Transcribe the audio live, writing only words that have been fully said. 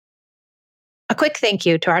quick thank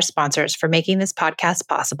you to our sponsors for making this podcast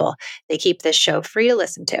possible. They keep this show free to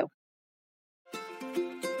listen to.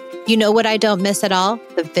 You know what I don't miss at all?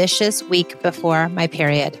 The vicious week before my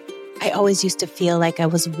period. I always used to feel like I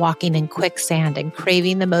was walking in quicksand and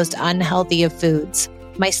craving the most unhealthy of foods.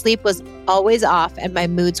 My sleep was always off and my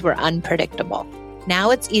moods were unpredictable. Now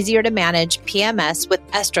it's easier to manage PMS with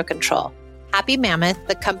Estrocontrol. Happy Mammoth,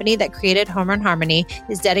 the company that created Hormone Harmony,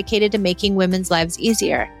 is dedicated to making women's lives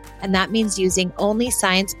easier. And that means using only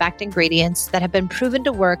science-backed ingredients that have been proven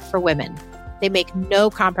to work for women. They make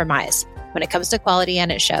no compromise when it comes to quality,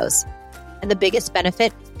 and it shows. And the biggest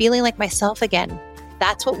benefit, feeling like myself again.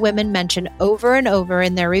 That's what women mention over and over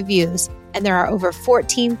in their reviews. And there are over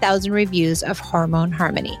 14,000 reviews of Hormone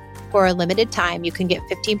Harmony. For a limited time, you can get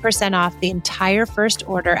 15% off the entire first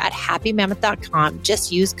order at happymammoth.com.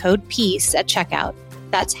 Just use code PEACE at checkout.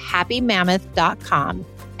 That's happymammoth.com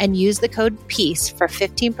and use the code PEACE for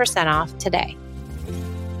 15% off today.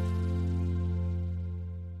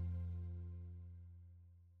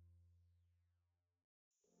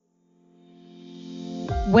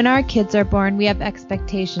 When our kids are born, we have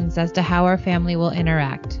expectations as to how our family will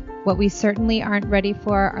interact. What we certainly aren't ready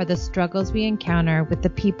for are the struggles we encounter with the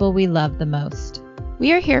people we love the most.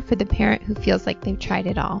 We are here for the parent who feels like they've tried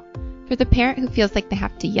it all, for the parent who feels like they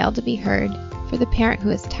have to yell to be heard, for the parent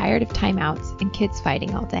who is tired of timeouts and kids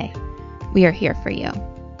fighting all day. We are here for you.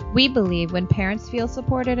 We believe when parents feel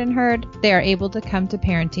supported and heard, they are able to come to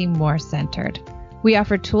parenting more centered. We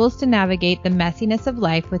offer tools to navigate the messiness of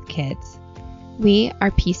life with kids. We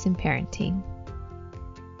are Peace in Parenting.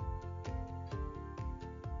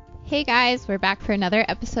 Hey guys, we're back for another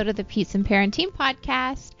episode of the Peace in Parenting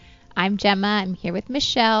podcast. I'm Gemma. I'm here with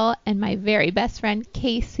Michelle and my very best friend,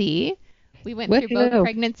 Casey. We went through both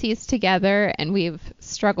pregnancies together and we've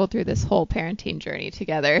struggled through this whole parenting journey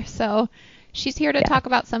together. So she's here to talk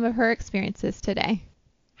about some of her experiences today.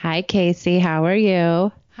 Hi, Casey. How are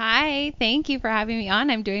you? Hi. Thank you for having me on.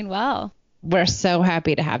 I'm doing well. We're so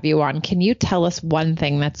happy to have you on. Can you tell us one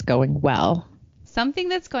thing that's going well? Something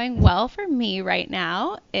that's going well for me right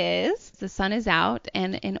now is the sun is out,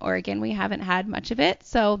 and in Oregon we haven't had much of it,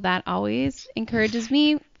 so that always encourages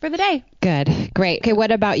me for the day. Good. Great. Okay,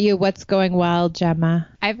 what about you? What's going well, Gemma?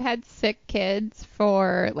 I've had sick kids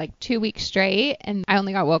for like 2 weeks straight, and I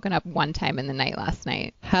only got woken up one time in the night last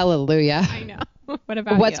night. Hallelujah. I know. What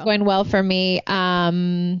about What's you? going well for me?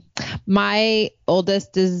 My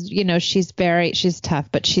oldest is, she's tough,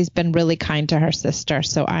 but she's been really kind to her sister.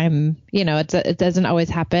 So it doesn't always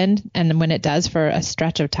happen. And when it does for a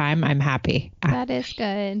stretch of time, I'm happy. That is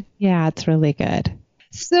good. Yeah, it's really good.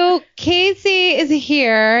 So Casey is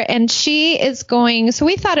here and she is so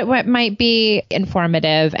we thought it might be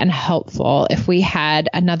informative and helpful if we had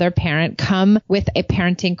another parent come with a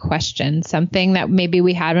parenting question, something that maybe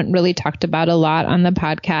we haven't really talked about a lot on the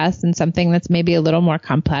podcast and something that's maybe a little more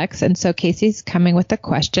complex. And so Casey's coming with a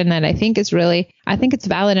question that I think it's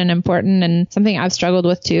valid and important and something I've struggled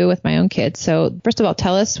with too with my own kids. So first of all,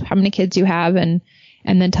 tell us how many kids you have and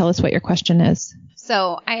then tell us what your question is.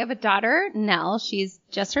 So I have a daughter, Nell. She's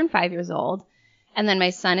just turned 5 years old. And then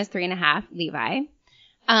my son is 3.5, Levi.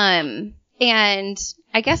 And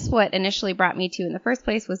I guess what initially brought me to in the first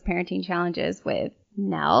place was parenting challenges with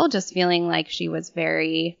Nell, just feeling like she was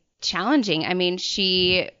very challenging. I mean,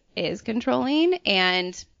 she is controlling.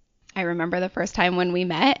 And I remember the first time when we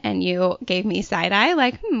met and you gave me side eye,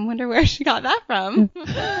 like, wonder where she got that from.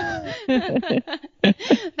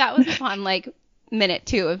 That was upon minute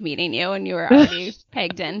 2 of meeting you and you were already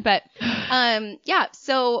pegged in. But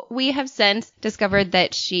so we have since discovered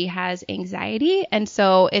that she has anxiety. And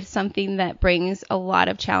so it's something that brings a lot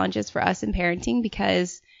of challenges for us in parenting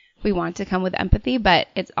because we want to come with empathy, but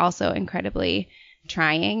it's also incredibly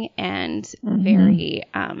trying and very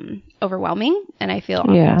overwhelming. And I feel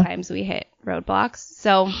oftentimes we hit roadblocks.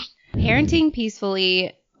 So parenting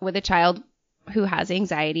peacefully with a child who has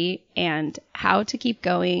anxiety and how to keep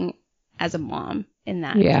going as a mom in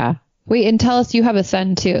that. Yeah. Wait, and tell us, you have a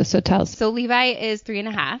son too. So tell us. So Levi is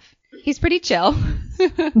 3.5. He's pretty chill.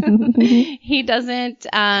 He doesn't,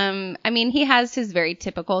 he has his very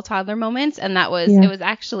typical toddler moments. And it was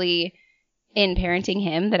actually in parenting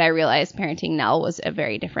him that I realized parenting Nell was a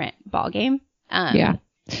very different ballgame. I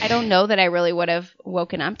don't know that I really would have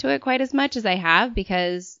woken up to it quite as much as I have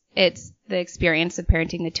because it's the experience of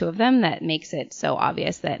parenting the two of them that makes it so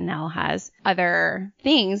obvious that Nell has other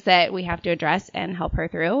things that we have to address and help her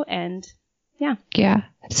through. And yeah.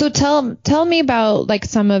 So tell me about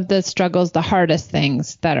some of the struggles, the hardest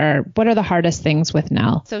things what are the hardest things with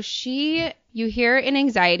Nell? So she You hear in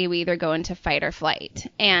anxiety, we either go into fight or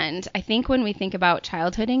flight. And I think when we think about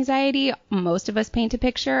childhood anxiety, most of us paint a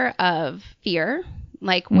picture of fear,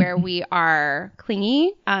 like where we are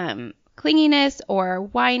clinginess or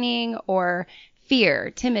whining or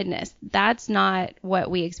fear, timidness. That's not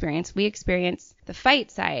what we experience. We experience the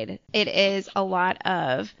fight side. It is a lot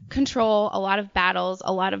of control, a lot of battles,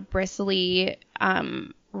 a lot of bristly,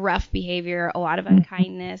 rough behavior, a lot of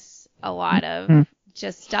unkindness, a lot of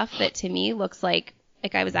just stuff that to me looks like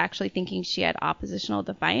I was actually thinking she had oppositional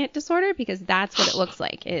defiant disorder, because that's what it looks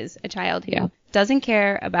like, is a child who doesn't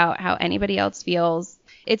care about how anybody else feels.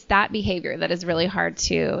 It's that behavior that is really hard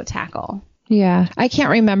to tackle. Yeah. I can't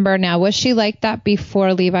remember now. Was she like that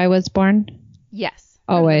before Levi was born? Yes.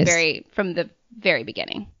 Always. From the very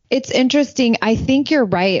beginning. It's interesting. I think you're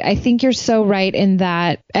right. I think you're so right in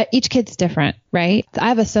that each kid's different, right? I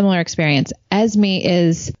have a similar experience. Esme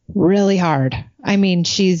is really hard. I mean,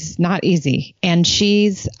 she's not easy. And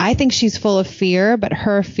I think she's full of fear, but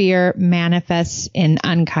her fear manifests in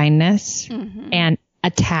unkindness and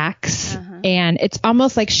attacks. And it's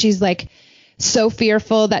almost like she's like so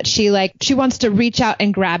fearful that she wants to reach out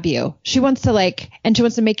and grab you. She wants to and she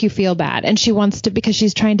wants to make you feel bad. And she wants to, because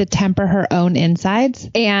she's trying to temper her own insides.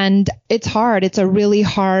 And it's hard. It's a really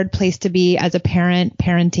hard place to be as a parent,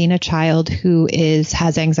 parenting a child who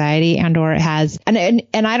has anxiety and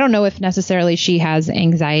I don't know if necessarily she has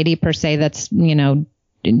anxiety per se that's,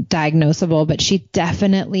 diagnosable, but she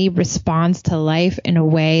definitely responds to life in a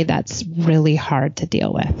way that's really hard to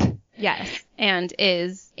deal with. Yes. And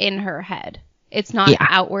is in her head. It's not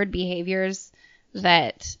outward behaviors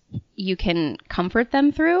that you can comfort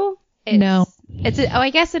them through.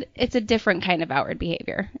 It's a different kind of outward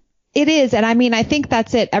behavior. It is. And I mean, I think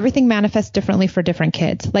that's it. Everything manifests differently for different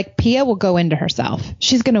kids. Like Pia will go into herself.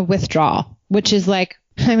 She's going to withdraw, which is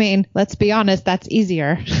let's be honest, that's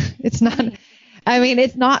easier.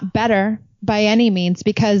 It's not better by any means,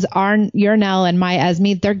 because your Nell and my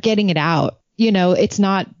Esme, they're getting it out. It's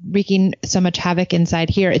not wreaking so much havoc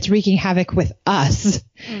inside here. It's wreaking havoc with us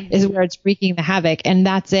is where it's wreaking the havoc. And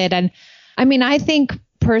that's it. And I mean, I think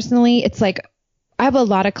personally, it's I have a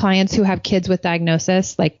lot of clients who have kids with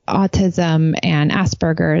diagnosis like autism and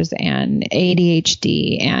Asperger's and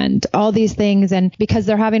ADHD and all these things. And because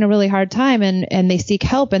they're having a really hard time and they seek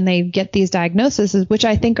help and they get these diagnoses, which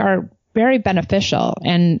I think are very beneficial.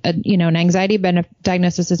 And, an anxiety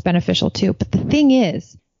diagnosis is beneficial too. But the thing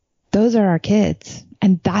is, those are our kids,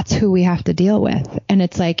 and that's who we have to deal with. And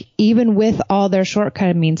it's even with all their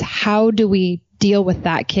shortcomings, how do we deal with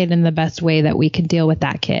that kid in the best way that we can deal with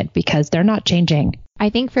that kid? Because they're not changing. I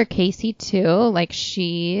think for Casey too,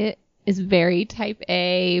 she is very type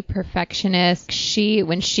A, perfectionist.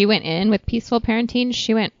 When she went in with peaceful parenting,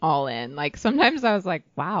 she went all in. Sometimes I was like,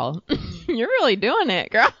 wow, you're really doing it,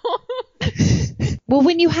 girl. Well,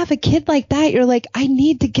 when you have a kid like that, you're like, I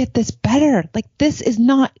need to get this better. This is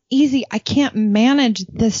not easy. I can't manage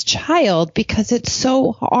this child because it's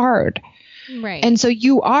so hard. Right. And so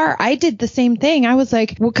I did the same thing. I was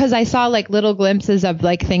because I saw little glimpses of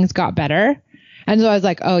things got better. And so I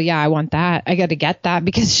was oh yeah, I want that. I got to get that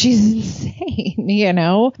because she's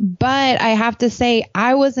insane, But I have to say,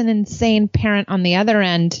 I was an insane parent on the other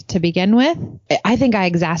end to begin with. I think I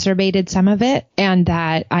exacerbated some of it and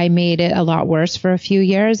that I made it a lot worse for a few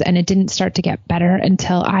years. And it didn't start to get better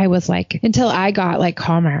until I got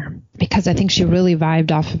calmer, because I think she really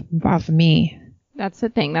vibed off of me. That's the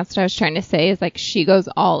thing. That's what I was trying to say is she goes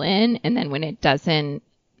all in. And then when it doesn't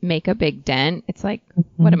make a big dent, it's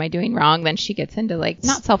what am I doing wrong? Then she gets into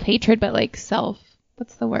not self-hatred, but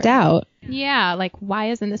what's the word? Doubt. Yeah. Why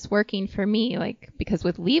isn't this working for me? Because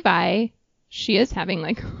with Levi, she is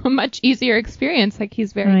having a much easier experience.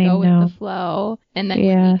 He's very with the flow. And then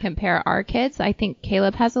when we compare our kids, I think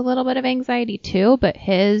Caleb has a little bit of anxiety too, but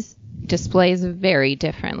his displays very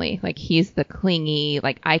differently. He's the clingy,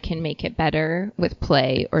 I can make it better with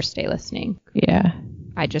play or stay listening. Yeah.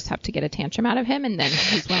 I just have to get a tantrum out of him, and then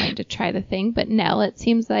he's willing to try the thing. But Nell, it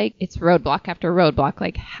seems like it's roadblock after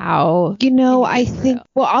roadblock. How? I think,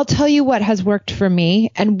 I'll tell you what has worked for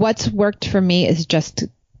me. And what's worked for me is just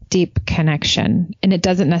deep connection. And it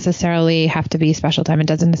doesn't necessarily have to be special time. It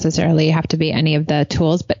doesn't necessarily have to be any of the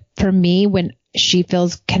tools. But for me, when she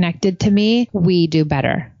feels connected to me, we do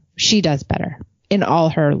better. She does better in all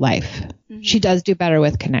her life. Mm-hmm. She does do better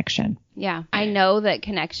with connection. Yeah, I know that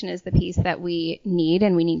connection is the piece that we need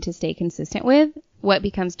and we need to stay consistent with. What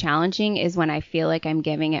becomes challenging is when I feel like I'm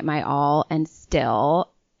giving it my all and still,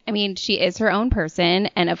 she is her own person.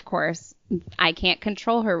 And of course, I can't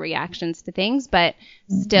control her reactions to things, but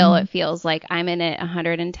still it feels like I'm in it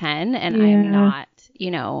 110 and I'm not,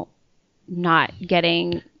 not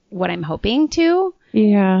getting what I'm hoping to.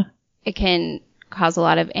 Yeah. It can cause a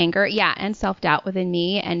lot of anger. Yeah. And self-doubt within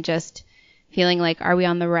me, and just feeling like, are we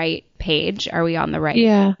on the right page? Are we on the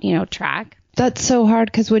right, track? That's so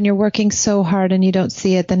hard, because when you're working so hard and you don't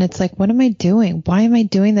see it, then it's like, what am I doing? Why am I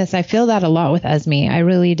doing this? I feel that a lot with Esme. I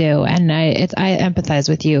really do. And I empathize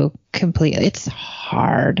with you completely. It's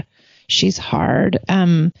hard. She's hard.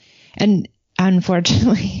 And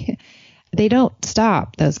unfortunately, they don't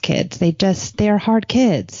stop, those kids. They're hard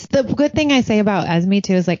kids. The good thing I say about Esme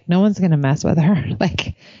too is like, no one's going to mess with her.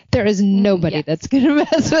 Like, there is nobody that's going to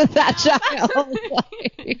mess with that child.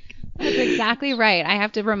 That's exactly right. I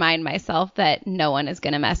have to remind myself that no one is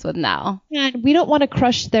going to mess with Nell. And we don't want to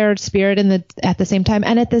crush their spirit at the same time.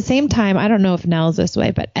 And at the same time, I don't know if Nell's this way,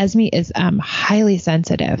 but Esme is highly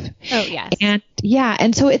sensitive. Oh, yes.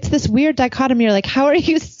 And so it's this weird dichotomy. You're like, how are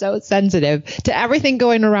you so sensitive to everything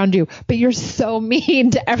going around you, but you're so mean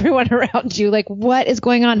to everyone around you? Like, what is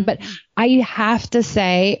going on? But I have to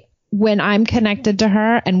say, when I'm connected to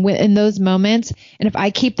her and in those moments, and if I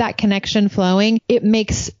keep that connection flowing, it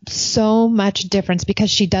makes so much difference, because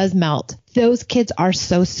she does melt. Those kids are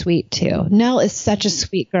so sweet too. Nell is such a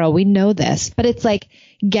sweet girl. We know this, but it's like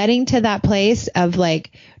getting to that place of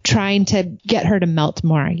like trying to get her to melt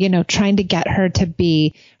more, trying to get her to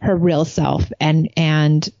be her real self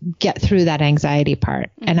and get through that anxiety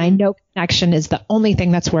part. Mm-hmm. And I know connection is the only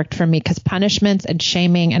thing that's worked for me, because punishments and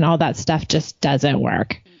shaming and all that stuff just doesn't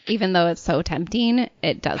work. Even though it's so tempting,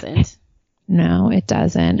 it doesn't. No, it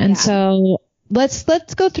doesn't. And so let's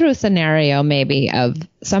go through a scenario maybe of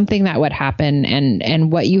something that would happen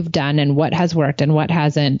and what you've done and what has worked and what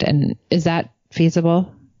hasn't. And is that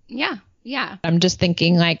feasible? Yeah. Yeah. I'm just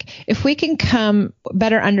thinking, like, if we can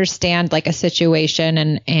better understand like a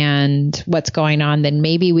situation and what's going on, then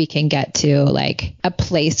maybe we can get to like a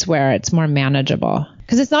place where it's more manageable,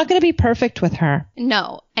 because it's not going to be perfect with her.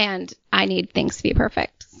 No. And I need things to be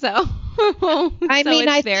perfect. So,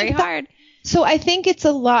 it's very hard. So I think it's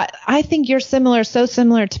a lot. I think you're so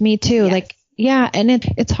similar to me too. Yes. Like, yeah. And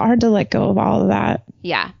it's hard to let go of all of that.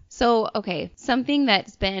 Yeah. So, okay. Something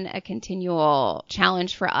that's been a continual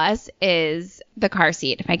challenge for us is the car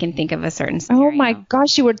seat. If I can think of a certain scenario. Oh my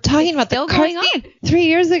gosh. You were talking about the car seat 3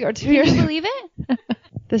 years ago, 2 years ago. Can you believe it?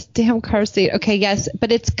 This damn car seat. Okay, yes,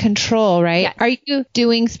 but it's control, right? Yes. Are you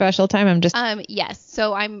doing special time? Yes.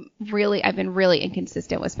 So I've been really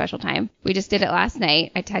inconsistent with special time. We just did it last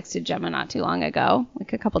night. I texted Gemma not too long ago,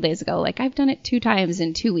 like a couple days ago, like I've done it 2 times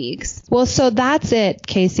in 2 weeks. Well, so that's it,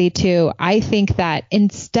 Casey, too. I think that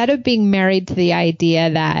instead of being married to the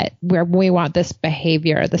idea that we want this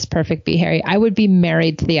behavior, this perfect behavior, I would be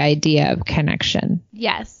married to the idea of connection.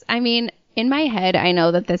 Yes. I mean, in my head, I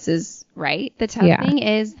know that this is right. The tough thing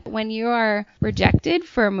is when you are rejected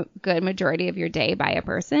for a good majority of your day by a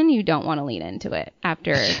person, you don't want to lean into it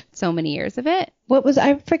after so many years of it.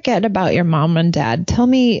 I forget about your mom and dad. Tell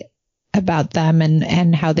me about them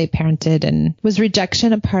and how they parented, and was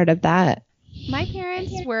rejection a part of that? My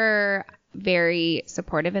parents were very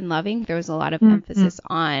supportive and loving. There was a lot of emphasis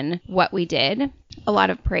on what we did, a lot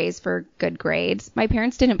of praise for good grades. My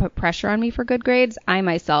parents didn't put pressure on me for good grades. I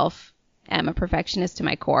myself am a perfectionist to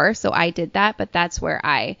my core, so I did that, but that's where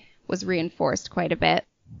I was reinforced quite a bit.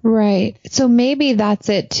 Right. So maybe that's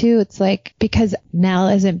it too. It's like, because Nell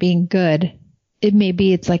isn't being good,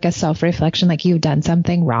 it's like a self-reflection, like you've done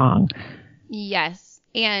something wrong. Yes.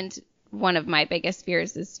 And one of my biggest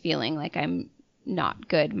fears is feeling like I'm not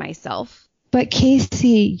good myself. But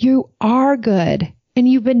Casey, you are good, and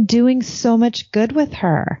you've been doing so much good with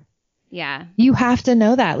her. Yeah. You have to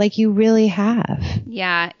know that, like you really have.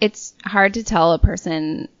 Yeah. It's hard to tell a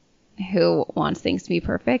person who wants things to be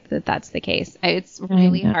perfect that that's the case. It's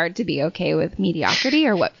really hard to be okay with mediocrity,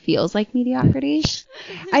 or what feels like mediocrity.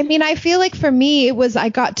 I mean, I feel like for me, I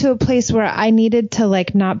got to a place where I needed to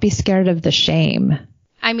like not be scared of the shame.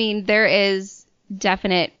 I mean, there is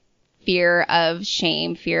definite fear of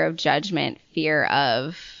shame, fear of judgment, fear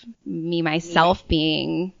of myself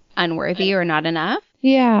being unworthy or not enough.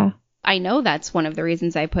 Yeah. I know that's one of the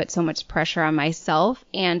reasons I put so much pressure on myself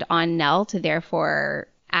and on Nell to therefore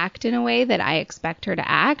act in a way that I expect her to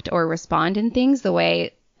act, or respond in things the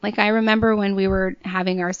way, like I remember when we were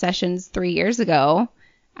having our sessions 3 years ago,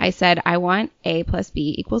 I said, I want A plus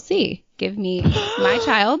B equals C. Give me my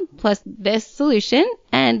child plus this solution,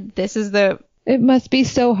 and this is It must be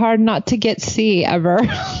so hard not to get C ever.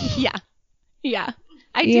 Yeah. Yeah.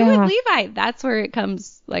 I do with Levi. That's where it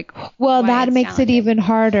comes like. Well, that makes it even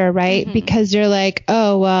harder, right? Mm-hmm. Because you're like,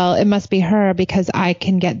 oh, well, it must be her because I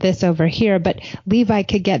can get this over here. But Levi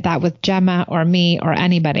could get that with Gemma or me or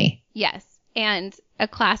anybody. Yes. And a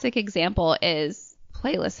classic example is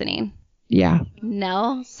play listening. Yeah.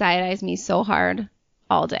 Nell side-eyes me so hard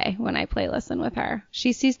all day when I play Listen with her.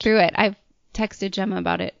 She sees through it. I've texted Gemma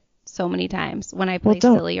about it so many times when I play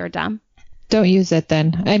silly or dumb. Don't use it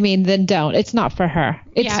then. I mean, then don't. It's not for her.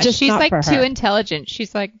 It's just she's not like for too her. intelligent.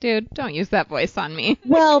 She's like, dude, don't use that voice on me.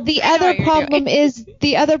 Well, the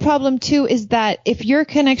other problem too is that if your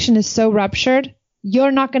connection is so ruptured,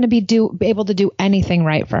 you're not going to be able to do anything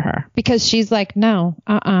right for her because she's like, no,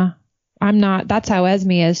 I'm not. That's how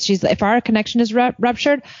Esme is. She's if our connection is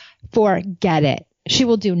ruptured, forget it. She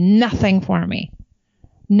will do nothing for me.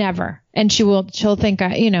 Never. And she'll think,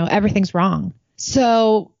 everything's wrong.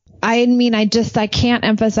 So, I mean, I can't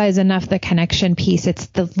emphasize enough the connection piece. It's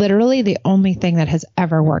literally the only thing that has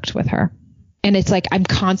ever worked with her. And it's like, I'm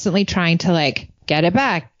constantly trying to get it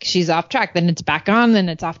back. She's off track. Then it's back on. Then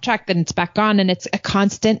it's off track. Then it's back on. And it's a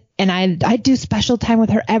constant. And I do special time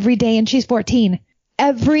with her every day. And she's 14.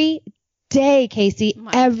 Every day, Casey.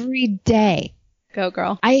 Every day. Go,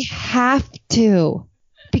 girl. I have to.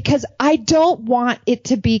 Because I don't want it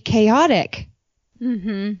to be chaotic.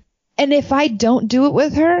 Mm-hmm. And if I don't do it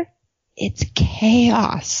with her, it's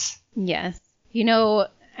chaos. Yes.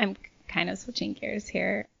 I'm kind of switching gears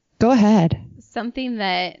here. Go ahead. Something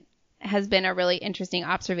that has been a really interesting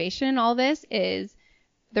observation in all this is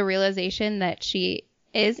the realization that she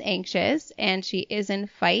is anxious and she is in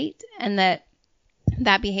fight and that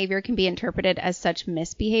behavior can be interpreted as such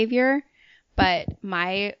misbehavior. But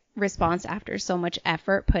my response after so much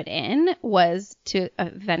effort put in was to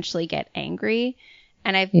eventually get angry.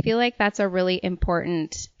 And I feel like that's a really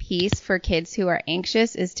important piece for kids who are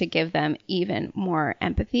anxious is to give them even more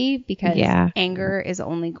empathy because anger is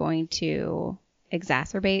only going to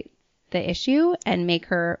exacerbate the issue and make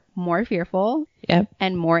her more fearful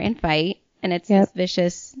and more in fight. And it's this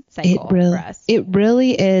vicious cycle for us. It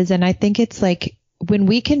really is. And I think it's like when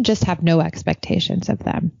we can just have no expectations of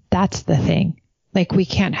them, that's the thing. Like we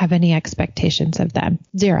can't have any expectations of them.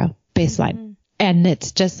 Zero baseline. Mm-hmm. And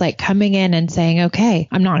it's just like coming in and saying, okay,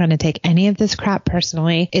 I'm not going to take any of this crap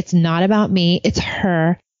personally. It's not about me. It's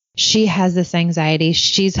her. She has this anxiety.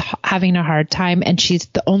 She's having a hard time. And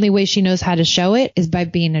the only way she knows how to show it is by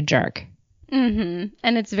being a jerk. Mm-hmm.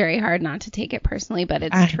 And it's very hard not to take it personally, but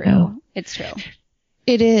it's true. It's true.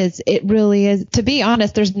 It is. It really is. To be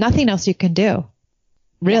honest, there's nothing else you can do.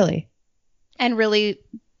 Really. Yeah. And really,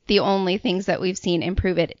 the only things that we've seen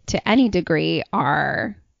improve it to any degree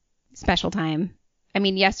are special time. I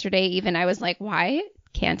mean, yesterday even I was like, why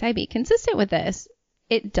can't I be consistent with this?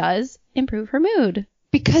 It does improve her mood.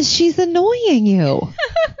 Because she's annoying you.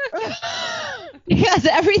 Because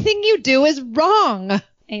everything you do is wrong.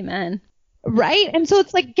 Amen. Right? And so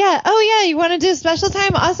it's like, you want to do special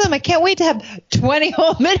time? Awesome. I can't wait to have 20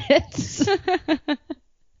 whole minutes.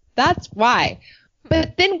 That's why.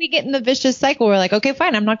 But then we get in the vicious cycle. We're like, okay,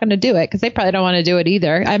 fine. I'm not going to do it because they probably don't want to do it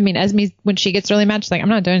either. I mean, Esme, when she gets really mad, she's like, I'm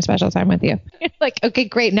not doing special time with you. Like, okay,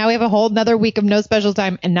 great. Now we have a whole another week of no special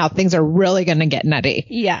time. And now things are really going to get nutty.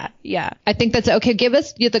 Yeah. Yeah. I think that's okay. Give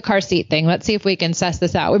us the car seat thing. Let's see if we can suss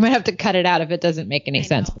this out. We might have to cut it out if it doesn't make any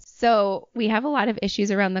sense. So we have a lot of issues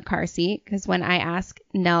around the car seat because when I ask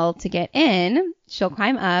Nell to get in, she'll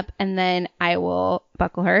climb up and then I will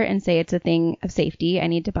buckle her and say it's a thing of safety. I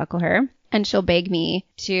need to buckle her. And she'll beg me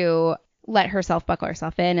to let herself buckle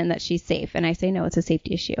herself in and that she's safe. And I say, no, it's a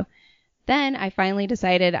safety issue. Then I finally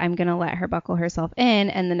decided I'm going to let her buckle herself in.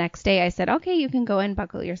 And the next day I said, okay, you can go and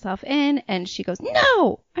buckle yourself in. And she goes,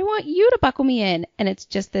 no, I want you to buckle me in. And it's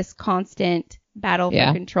just this constant battle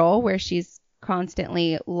for control where she's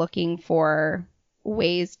constantly looking for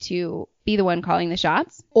ways to be the one calling the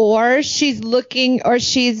shots. Or she's looking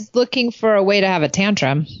for a way to have a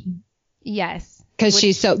tantrum. Yes.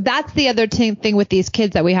 Because that's the other thing with these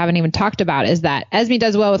kids that we haven't even talked about is that Esme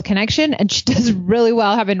does well with connection and she does really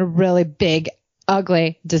well having a really big,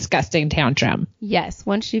 ugly, disgusting tantrum. Yes.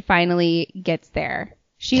 Once she finally gets there,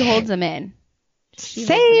 she holds them in.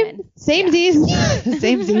 Same season.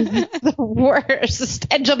 It's the worst.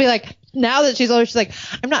 And she'll be like, now that she's older, she's like,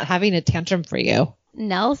 I'm not having a tantrum for you.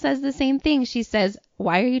 Nell says the same thing. She says,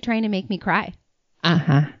 why are you trying to make me cry?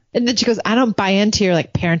 Uh-huh. And then she goes, I don't buy into your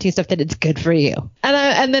parenting stuff that it's good for you.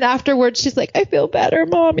 And then afterwards she's like, I feel better,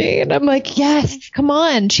 mommy. And I'm like, yes, come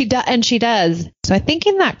on. She does. So I think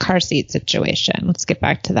in that car seat situation, let's get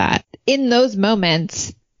back to that. In those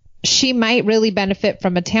moments, she might really benefit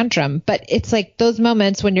from a tantrum, but it's like those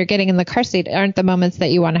moments when you're getting in the car seat aren't the moments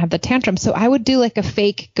that you want to have the tantrum. So I would do a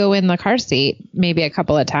fake go in the car seat maybe a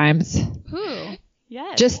couple of times. Ooh,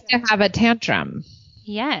 yes. Just to have a tantrum.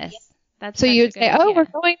 Yes. So you'd say, oh, we're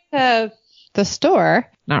going to the store.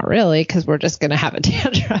 Not really, because we're just going to have a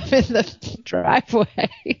tantrum in the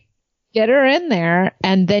driveway. get her in there,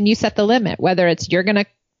 and then you set the limit, whether it's you're going to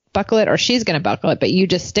buckle it or she's going to buckle it, but you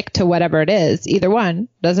just stick to whatever it is. Either one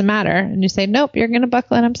doesn't matter. And you say, nope, you're going to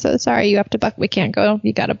buckle it. I'm so sorry. You have to buckle. We can't go.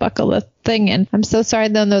 You got to buckle the thing. And I'm so sorry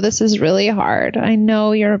though. No, this is really hard. I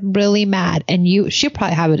know you're really mad. And she'll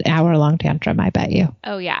probably have an hour-long tantrum. I bet you.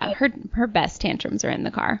 Oh yeah. Her best tantrums are in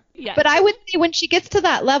the car. Yes. But I would say when she gets to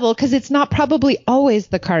that level, because it's not probably always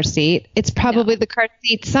the car seat. It's probably the car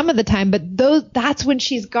seat some of the time, but that's when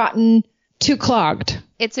she's gotten too clogged.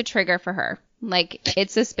 It's a trigger for her. Like,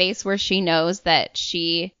 it's a space where she knows that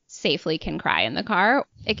she safely can cry in the car.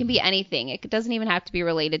 It can be anything. It doesn't even have to be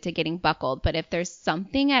related to getting buckled. But if there's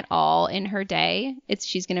something at all in her day,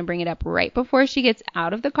 she's going to bring it up right before she gets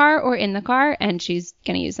out of the car or in the car, and she's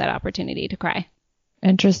going to use that opportunity to cry.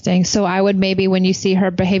 Interesting. So I would maybe, when you see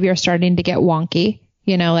her behavior starting to get wonky,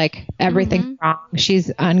 like everything's wrong,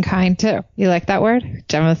 she's unkind too. You like that word?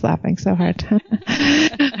 Gemma's laughing so hard.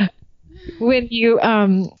 When you,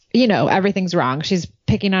 everything's wrong. She's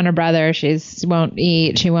picking on her brother. She won't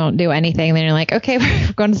eat. She won't do anything. Then you're like, okay,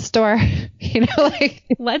 we're going to the store.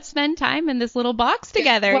 Let's spend time in this little box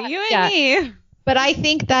together, you and me. But I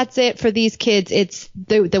think that's it for these kids. It's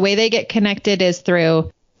the way they get connected is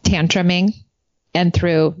through tantruming and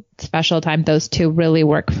through special time. Those two really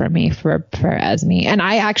work for me for Esme. And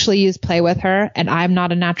I actually use play with her, and I'm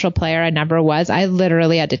not a natural player. I never was. I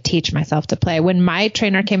literally had to teach myself to play. When my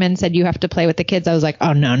trainer came in and said, you have to play with the kids, I was like,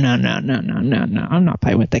 oh, no. I'm not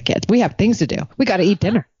playing with the kids. We have things to do. We got to eat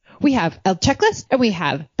dinner. We have a checklist, and we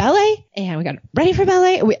have ballet, and we got ready for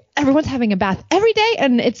ballet. Everyone's having a bath every day.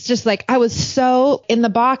 And it's just like, I was so in the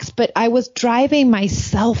box, but I was driving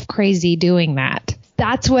myself crazy doing that.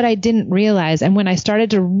 That's what I didn't realize. And when I started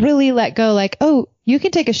to really let go, like, oh, you can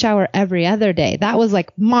take a shower every other day. That was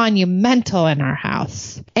like monumental in our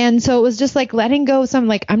house. And so it was just like letting go of some,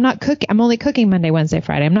 like, I'm not cooking. I'm only cooking Monday, Wednesday,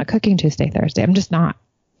 Friday. I'm not cooking Tuesday, Thursday. I'm just not,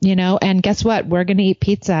 and guess what? We're going to eat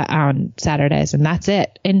pizza on Saturdays, and that's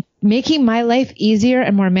it. And making my life easier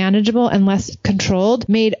and more manageable and less controlled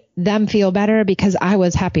made them feel better because I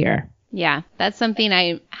was happier. Yeah, that's something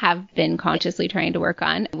I have been consciously trying to work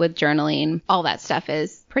on with journaling. All that stuff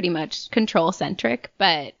is pretty much control centric,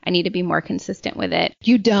 but I need to be more consistent with it.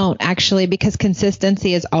 You don't actually, because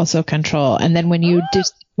consistency is also control. And then when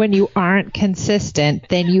you aren't consistent,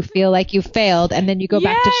 then you feel like you failed, and then you go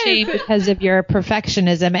back to shame because of your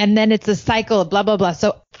perfectionism. And then it's a cycle of blah, blah, blah.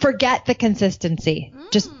 So forget the consistency.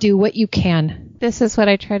 Just do what you can. This is what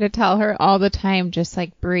I try to tell her all the time. Just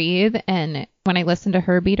like breathe. And when I listen to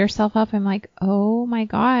her beat herself up, I'm like, oh my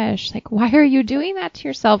gosh, like, why are you doing that to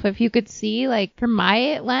yourself? If you could see, like, from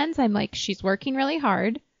my lens, I'm like, she's working really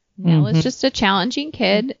hard. Nell is just a challenging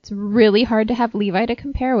kid. It's really hard to have Levi to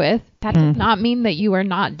compare with. That does not mean that you are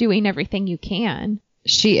not doing everything you can.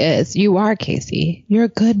 She is. You are, Casey. You're a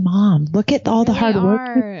good mom. Look at all the hard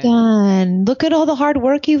work you've done. Look at all the hard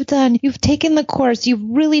work you've done. You've taken the course. You've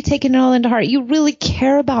really taken it all into heart. You really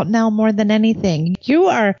care about Nell more than anything. You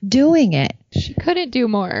are doing it. She couldn't do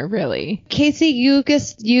more, really. Casey, you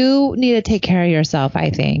need to take care of yourself, I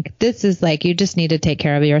think. This is like, you just need to take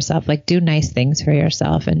care of yourself. Like, do nice things for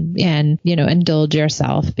yourself and indulge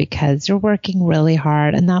yourself, because you're working really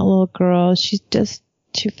hard. And that little girl, she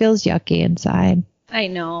feels yucky inside. I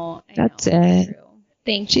know. That's it. True.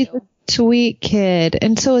 Thank She's you. a sweet kid.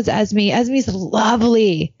 And so is Esme. Esme's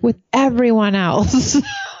lovely with everyone else.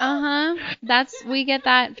 We get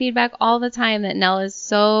that feedback all the time, that Nell is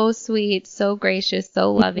so sweet, so gracious,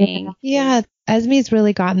 so loving. Yeah. Esme's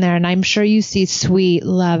really gotten there. And I'm sure you see sweet,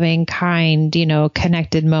 loving, kind,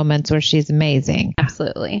 connected moments where she's amazing.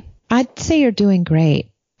 Absolutely. I'd say you're doing great.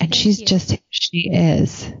 And she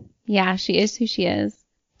is. Yeah, she is who she is.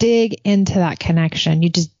 Dig into that connection. You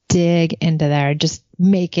just dig into there. Just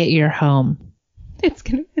make it your home. It's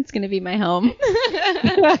gonna be my home.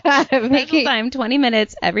 Special time, 20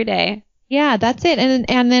 minutes every day. Yeah, that's it.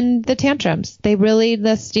 And then the tantrums. They really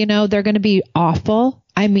they're gonna be awful.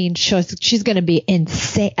 I mean, she's gonna be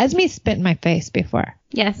insane. Esme spit in my face before.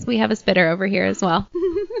 Yes, we have a spitter over here as well.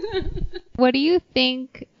 What do you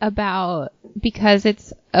think about, because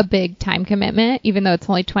it's a big time commitment, even though it's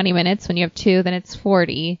only 20 minutes, when you have two, then it's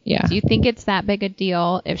 40. Yeah. Do you think it's that big a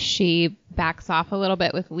deal if she backs off a little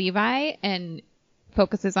bit with Levi and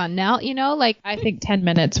focuses on Nell? I think 10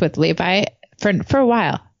 minutes with Levi for a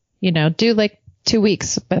while, do like 2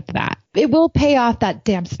 weeks with that. It will pay off that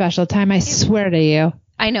damn special time. I swear to you.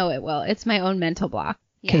 I know it will. It's my own mental block.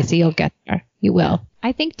 Yeah. Casey, you'll get there. You will.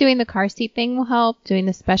 I think doing the car seat thing will help, doing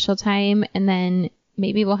the special time, and then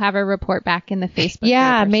maybe we'll have a report back in the Facebook.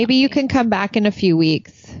 Yeah, maybe you can come back in a few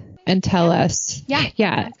weeks. and tell us.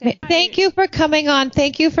 Yeah. Thank you for coming on.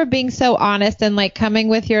 Thank you for being so honest and like coming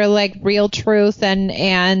with your like real truth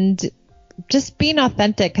and just being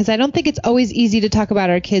authentic, because I don't think it's always easy to talk about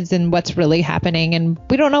our kids and what's really happening, and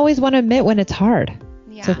we don't always want to admit when it's hard.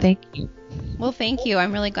 Yeah. So thank you. Well, thank you.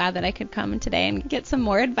 I'm really glad that I could come today and get some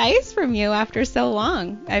more advice from you after so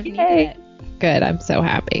long. I've needed it. Good. I'm so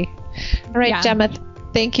happy. All right, Gemma,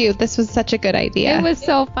 thank you. This was such a good idea. It was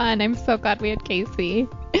so fun. I'm so glad we had Casey.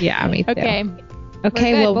 Yeah, me too.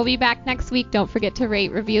 Okay, well, we'll be back next week. Don't forget to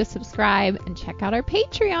rate, review, subscribe, and check out our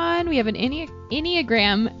Patreon. We have an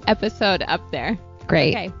Enneagram episode up there.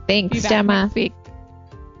 Great. Okay, thanks, Gemma. Next week.